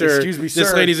 Excuse me, sir. Excuse me, sir.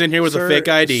 This lady's in here with a fake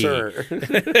ID. Sir.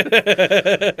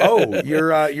 Oh,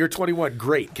 you're 21.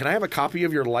 Great. Can I have a copy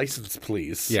of your license,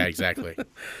 please? Yeah, exactly.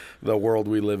 The world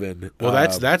we live in. Well,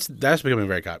 that's becoming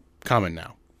very common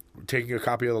now. Taking a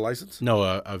copy of the license? No,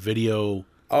 a video.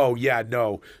 Oh, yeah,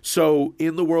 no. So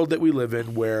in the world that we live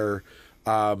in where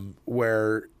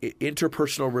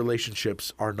interpersonal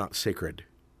relationships are not sacred,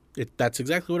 That's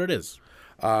exactly what it is.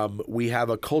 we have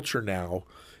a culture now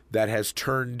that has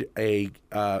turned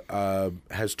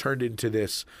into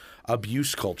this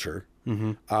abuse culture.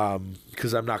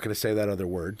 Because I'm not going to say that other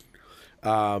word.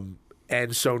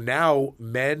 And so now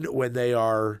men, when they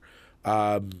are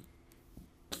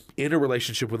in a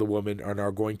relationship with a woman and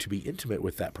are going to be intimate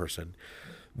with that person,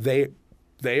 they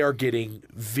are getting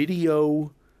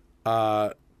video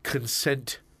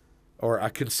consent, or a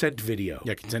consent video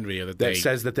Yeah, consent video that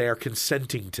says that they are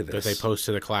consenting to this. that they post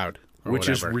to the cloud, or which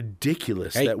whatever. is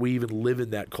ridiculous that we even live in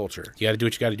that culture. You got to do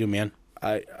what you got to do, man.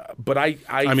 I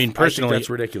mean, personally, think that's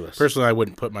ridiculous. Personally, I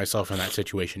wouldn't put myself in that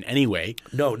situation anyway.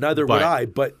 No, neither would I.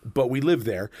 But we live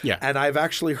there. Yeah. And I've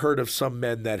actually heard of some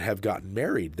men that have gotten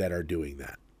married that are doing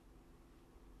that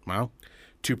Well,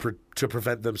 to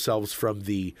prevent themselves from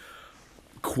the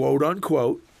quote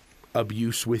unquote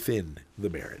abuse within the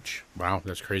marriage. wow,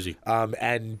 that's crazy.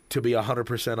 And to be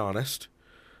 100% honest,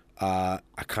 I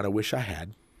kind of wish I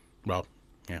had. Well,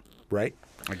 yeah, Right.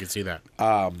 I can see that.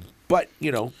 But,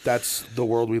 that's the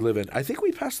world we live in. I think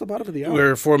we passed the bottom of the hour.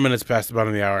 We're 4 minutes past the bottom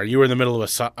of the hour. You were in the middle of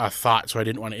a thought, so I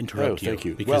didn't want to interrupt thank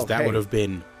you. because Well, that hey. would have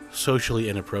been socially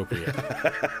inappropriate.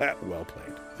 Well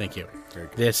played. Thank you. Very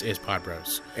good. This is Pod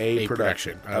Bros, A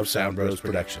production of Sound Bros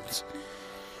Productions.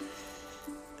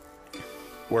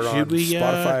 We're on Should we,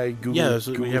 Spotify, Google, we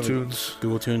Google have Tunes.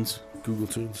 Google Tunes, Google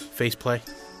Tunes. Faceplay.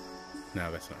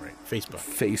 No, that's not right. Facebook.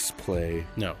 Face play.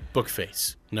 No,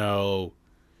 Bookface. No,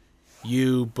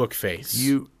 you Bookface.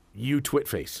 You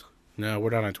Twitface. No, we're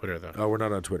not on Twitter though. Oh, we're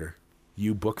not on Twitter.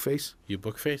 You Bookface? You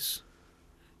Bookface.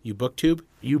 You Booktube.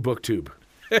 You Booktube.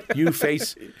 You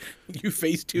face. You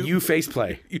FaceTube. You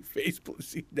Faceplay. You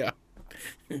Faceplay. No.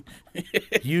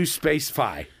 You Space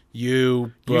Fi. You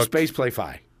You Book. Space Play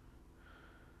Fi.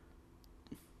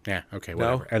 Yeah. Okay.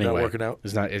 No? Whatever. Anyway, Not working out?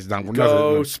 It's not. It's not.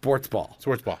 Go Sports Ball.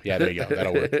 Sports ball. Yeah. There you go.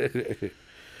 That'll work.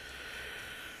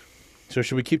 So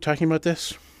should we keep talking about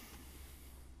this?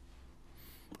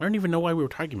 I don't even know why we were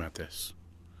talking about this.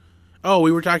 Oh,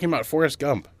 we were talking about Forrest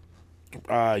Gump.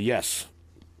 Yes.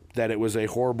 That it was a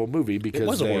horrible movie because It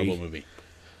was a horrible movie.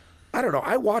 I don't know.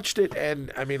 I watched it and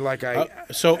I mean, like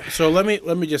So let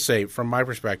me just say from my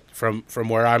perspective, from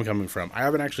where I'm coming from, I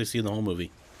haven't actually seen the whole movie.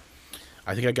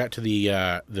 I think I got to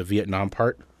the Vietnam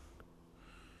part.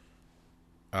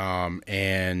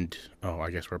 And I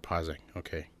guess we're pausing.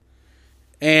 Okay.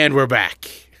 And we're back.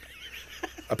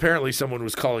 apparently someone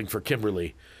was calling for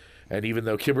Kimberly. And even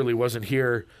though Kimberly wasn't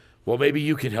here, well, maybe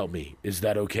you can help me. Is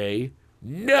that okay?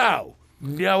 No,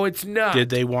 it's not. Did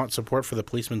they want support for the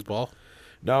policeman's ball?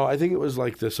 No, I think it was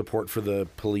like the support for the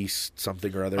police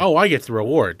something or other. Oh, I get the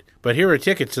reward. But here are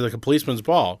tickets to the policeman's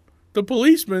ball. The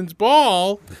policeman's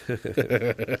ball.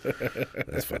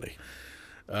 That's funny.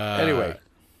 Anyway,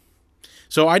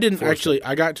 So I didn't actually.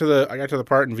 I got to the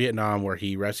part in Vietnam where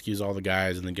he rescues all the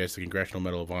guys and then gets the Congressional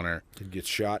Medal of Honor. he gets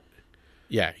shot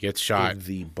Yeah, he gets shot, in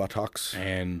the buttocks.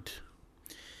 and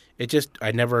it just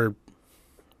I never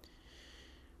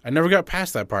got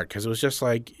past that part because it was just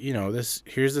like,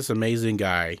 here's this amazing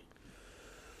guy,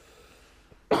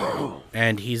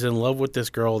 and he's in love with this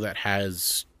girl that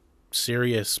has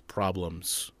serious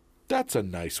problems. That's a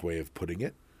nice way of putting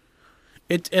it.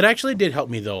 It actually did help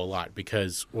me though a lot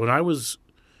because when I was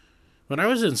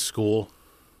in school.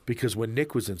 Because when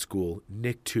Nick was in school,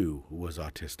 Nick too was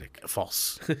autistic.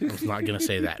 False. I was not going to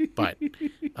say that, but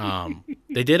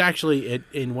they did actually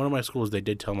in one of my schools. They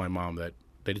did tell my mom that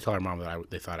they thought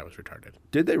I was retarded.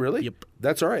 Did they really? Yep.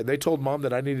 That's all right. They told Mom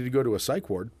that I needed to go to a psych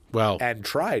ward Well, and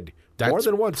tried That's more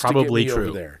than once probably to get me true.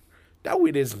 over there. No,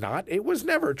 it is not. It was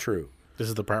never true. this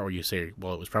is the part where you say,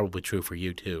 "Well, it was probably true for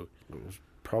you too."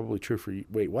 Probably true for you.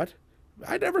 Wait, what?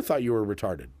 I never thought you were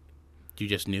retarded. You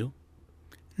just knew.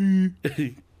 There's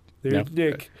No.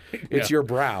 Nick. It's Yeah. your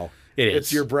brow. It is.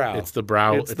 It's your brow. It's the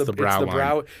brow. It's the brow line.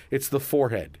 brow. It's the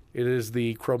forehead. It is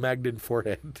the Cro-Magnon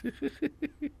forehead.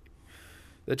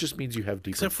 That just means you have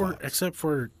deeper thoughts. Except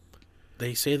for,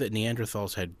 they say that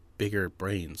Neanderthals had bigger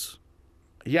brains.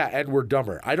 Yeah, and we're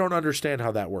dumber. I don't understand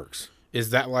how that works. Is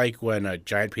that like when a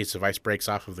giant piece of ice breaks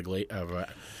off of the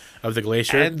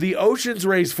glacier And the oceans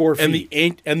raise 4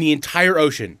 feet and the entire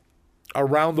ocean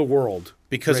around the world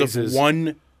because of raises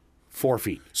one? 4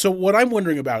 feet. So what I'm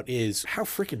wondering about is, How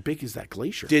freaking big is that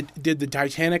glacier? did the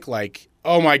Titanic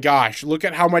oh my gosh, look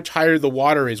at how much higher the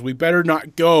water is. We better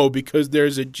not go because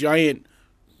there's a giant.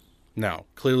 No,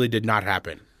 clearly did not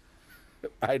happen.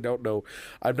 I don't know.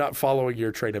 I'm not following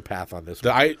your train of path on this.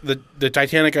 The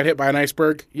Titanic got hit by an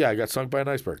iceberg. Yeah, I got sunk by an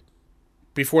iceberg.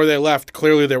 Before they left,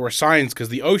 clearly there were signs because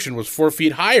the ocean was 4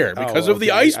 feet higher because of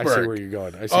the I see iceberg. where you're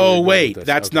going. Oh wait,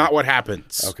 that's not what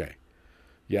happens. Okay.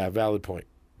 Yeah, valid point.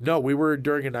 No, we were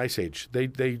during an ice age.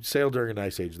 They sailed during an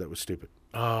ice age. That was stupid.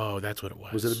 Oh, that's what it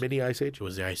was. Was it a mini ice age? It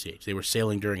was the ice age. They were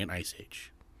sailing during an ice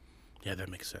age. Yeah, that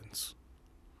makes sense.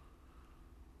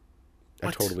 I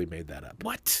What? totally made that up.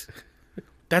 What?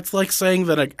 That's like saying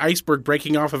that an iceberg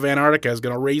breaking off of Antarctica is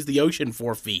going to raise the ocean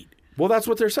 4 feet. Well, that's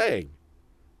what they're saying.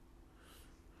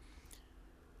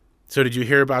 So did you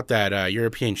hear about that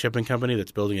European shipping company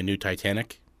that's building a new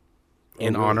Titanic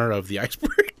in really? honor of the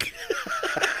iceberg?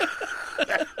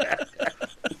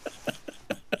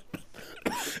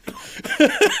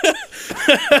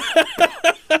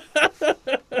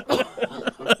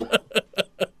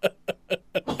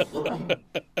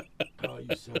 Oh,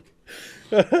 you suck.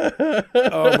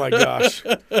 Oh my gosh.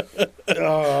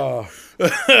 Oh.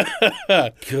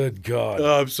 Good God.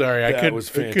 Oh, I'm sorry. I couldn't was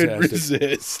couldn't fantastic.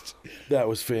 resist. That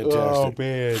was fantastic.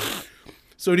 Man.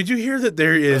 So did you hear that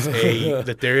there is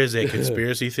a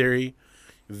conspiracy theory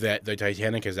that the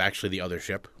Titanic is actually the other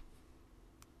ship?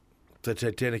 The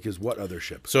Titanic is what other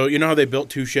ship? So you know how they built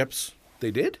two ships? They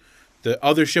did? The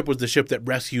other ship was the ship that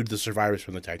rescued the survivors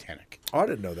from the Titanic. Oh, I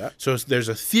didn't know that. So there's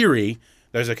a theory,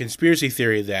 there's a conspiracy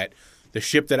theory that the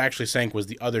ship that actually sank was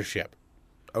the other ship,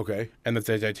 Okay. and that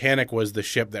the Titanic was the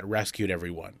ship that rescued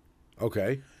everyone.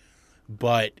 Okay.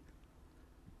 But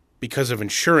because of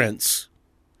insurance,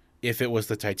 if it was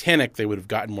the Titanic, they would have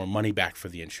gotten more money back for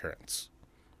the insurance.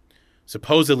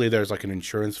 Supposedly, there's like an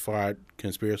insurance fraud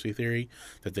conspiracy theory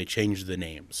that they changed the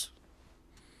names.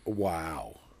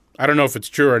 Wow. I don't know if it's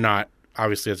true or not.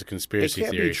 Obviously, it's a It conspiracy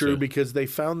can't theory. be true so because they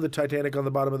found the Titanic on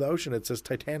the bottom of the ocean. It says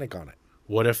Titanic on it.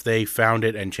 what if they found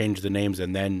it and changed the names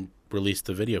and then released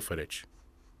the video footage?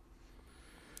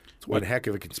 It's one heck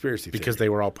of a conspiracy theory. Because they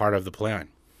were all part of the plan.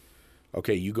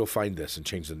 Okay, you go find this and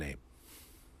change the name.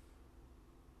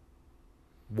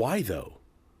 Why, though?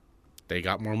 They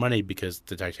got more money because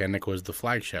the Titanic was the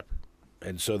flagship.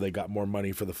 And so they got more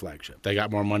money for the flagship. They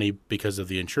got more money because of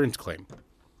the insurance claim.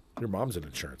 Your mom's an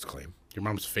insurance claim. Your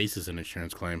mom's face is an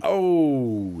insurance claim.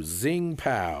 Oh, zing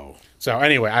pow. So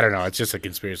anyway, I don't know. It's just a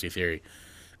conspiracy theory.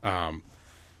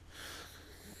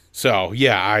 So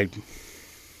yeah,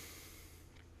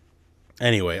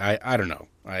 Anyway, I don't know.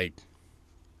 I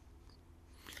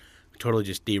totally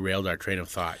just derailed our train of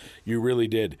thought. You really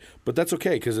did. But that's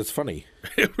okay because it's funny.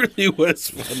 It really was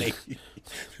funny.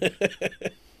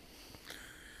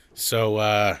 So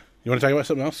you want to talk about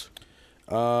something else?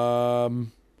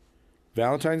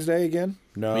 Valentine's Day again?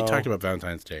 No. We talked about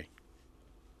Valentine's Day.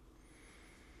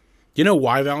 You know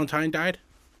why Valentine died?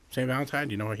 Saint Valentine?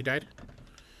 Do you know why he died?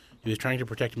 He was trying to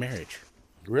protect marriage.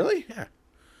 Really? Yeah.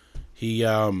 He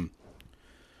Well,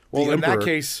 in that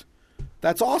case,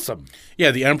 that's awesome.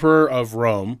 Yeah, the Emperor of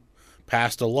Rome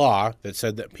passed a law that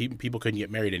said that people couldn't get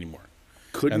married anymore.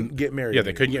 Couldn't get married. Yeah,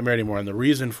 they couldn't get married anymore. And the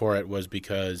reason for it was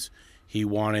because he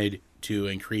wanted to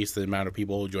increase the amount of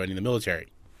people joining the military.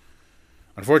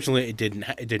 Unfortunately, it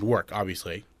didn't work,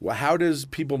 obviously. Well, how does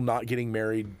people not getting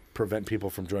married prevent people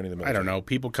from joining the military? I don't know.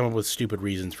 People come up with stupid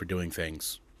reasons for doing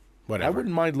things. Whatever. I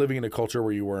wouldn't mind living in a culture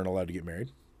where you weren't allowed to get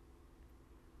married.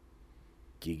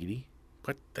 Giggity.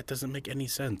 But that doesn't make any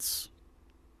sense.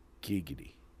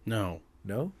 Giggity. No.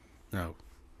 No? No.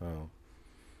 Oh.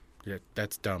 Yeah,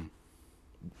 that's dumb.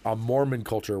 A Mormon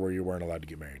culture where you weren't allowed to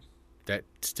get married. That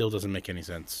still doesn't make any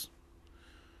sense.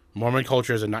 Mormon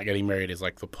cultures and not getting married is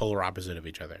like the polar opposite of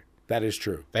each other. That is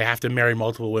true. They have to marry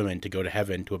multiple women to go to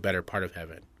heaven, to a better part of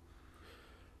heaven.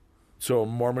 So a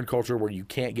Mormon culture where you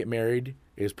can't get married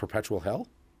is perpetual hell?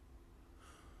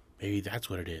 Maybe that's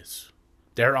what it is.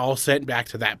 They're all sent back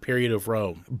to that period of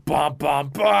Rome. Bah, bah,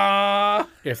 bah.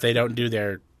 If they don't do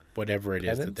their whatever it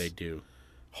is that Penance? they do.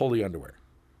 Holy underwear.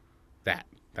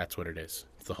 That's what it is.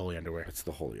 It's the holy underwear. It's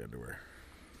the holy underwear.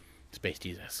 Space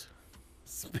Jesus.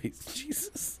 Space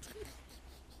Jesus.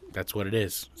 That's what it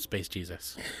is. Space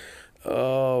Jesus.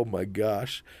 Oh my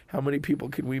gosh. How many people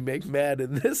can we make mad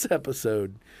in this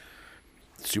episode?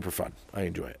 Super fun. I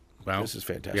enjoy it. Well, this is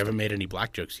fantastic. We haven't made any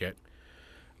black jokes yet.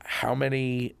 How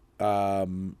many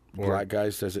black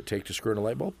guys does it take to screw in a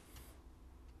light bulb?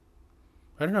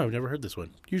 I don't know. I've never heard this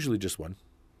one. Usually just one.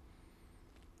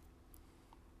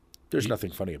 There's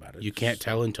nothing funny about it. You can't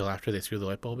tell until after they screw the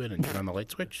light bulb in and turn on the light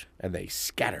switch? And they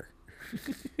scatter.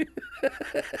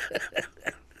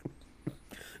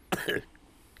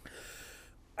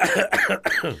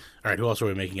 All right, who else are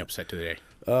we making upset today?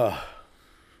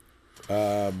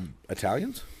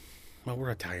 Italians? Well,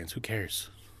 we're Italians. Who cares?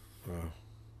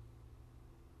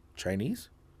 Chinese?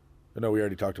 No, we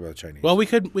already talked about Chinese. Well, we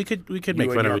could make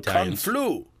fun of Italians. Kung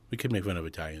flu. We could make fun of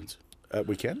Italians.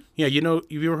 We can? Yeah, you know,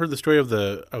 have you ever heard the story of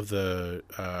the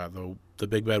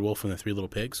big bad wolf and the three little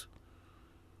pigs?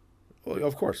 Well,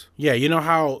 of course. Yeah, you know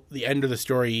how the end of the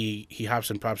story he hops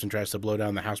and pops and tries to blow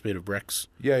down the house made of bricks,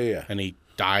 Yeah. and he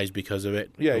dies because of it,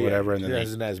 Yeah, or whatever, and he then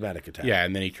has an asthmatic attack. yeah,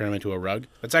 and then he turned him into a rug.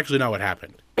 That's actually not what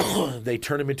happened. They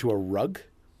turn him into a rug?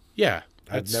 Yeah,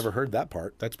 I've never heard that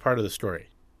part. That's part of the story.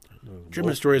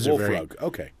 German stories are Wolf very rug.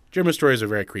 Okay. German stories are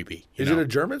very creepy. Is it a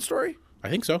German story? I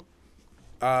think so.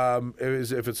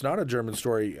 If it's not a German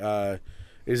story,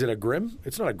 is it a Grimm?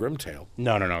 It's not a Grimm tale.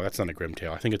 No, that's not a grim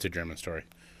tale. I think it's a German story.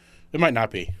 It might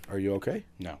not be. Are you okay?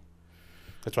 No,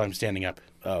 that's why I'm standing up.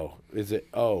 Oh, is it?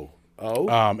 Oh.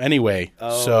 Anyway,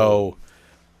 so.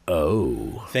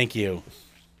 Oh. Thank you.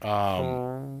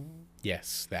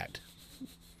 Yes, that.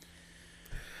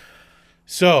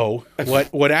 So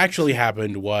what actually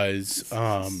happened was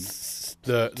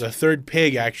the third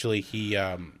pig actually he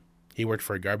worked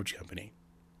for a garbage company.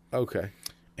 Okay.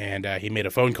 And he made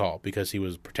a phone call because he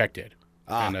was protected.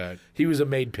 And, he was a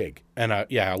made pig. And a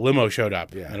limo showed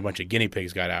up, and a bunch of guinea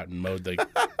pigs got out and mowed the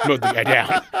guy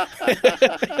down.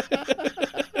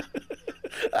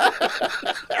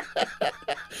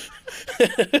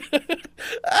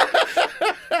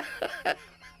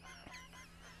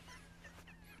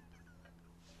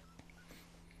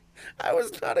 I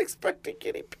was not expecting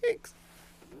guinea pigs.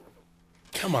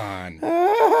 Come on.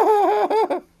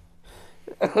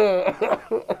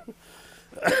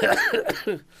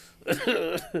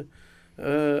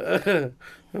 That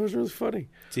was really funny.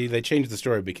 See, they changed the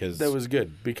story because That was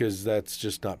good because that's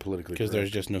just not politically correct.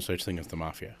 there's just no such thing as the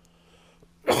mafia.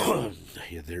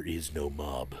 Yeah, there is no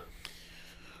mob.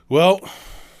 Well,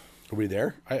 Are we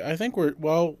there? I think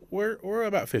we're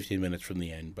about 15 minutes from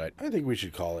the end, but I think we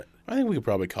should call it. I think we could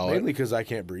probably call Mainly it. because I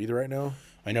can't breathe right now,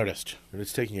 I noticed. and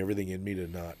it's taking everything in me to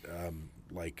not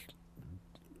like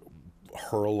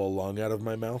hurl a lung out of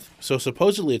my mouth. So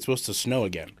supposedly it's supposed to snow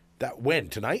again. That when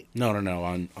tonight? No,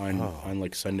 on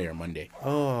like Sunday or Monday.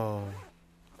 Oh,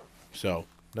 So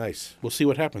nice. we'll see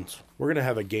what happens. We're gonna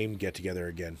have a game get together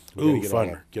again. We're Ooh, gonna get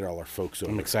fun. Get all our folks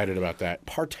over. I'm excited about that.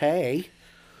 Partay.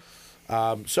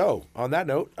 So, on that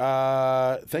note,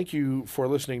 thank you for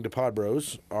listening to Pod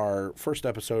Bros, our first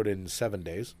episode in 7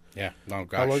 days. Yeah. Oh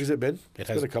gosh. How long has it been? It's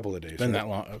has been a couple of days. been that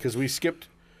long. Because we skipped.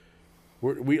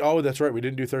 Oh, that's right. We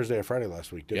didn't do Thursday or Friday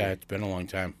last week, did Yeah, we? it's been a long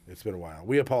time. It's been a while.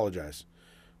 We apologize.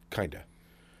 Kinda.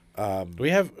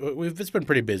 It's been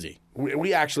pretty busy.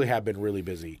 We actually have been really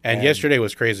busy. And yesterday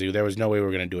was crazy. There was no way we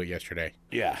were going to do it yesterday.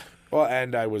 Yeah. Well,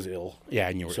 and I was ill. Yeah,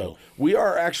 and you were So ill. we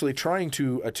are actually trying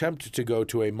to attempt to go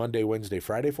to a Monday, Wednesday,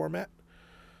 Friday format,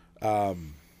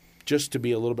 just to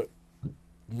be a little bit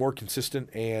more consistent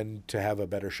and to have a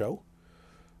better show.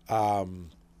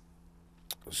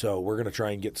 So we're going to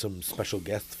try and get some special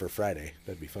guests for Friday.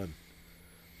 That'd be fun.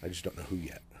 I just don't know who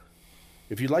yet.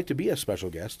 If you'd like to be a special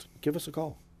guest, give us a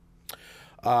call.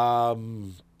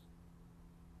 Soundbars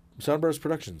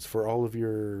Productions for all of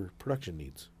your production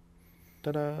needs.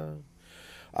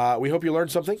 Ta-da! We hope you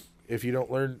learned something. If you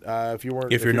don't learn, if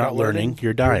you're not learning,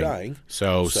 you're dying.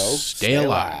 So stay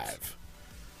alive.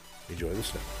 Enjoy the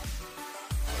snow.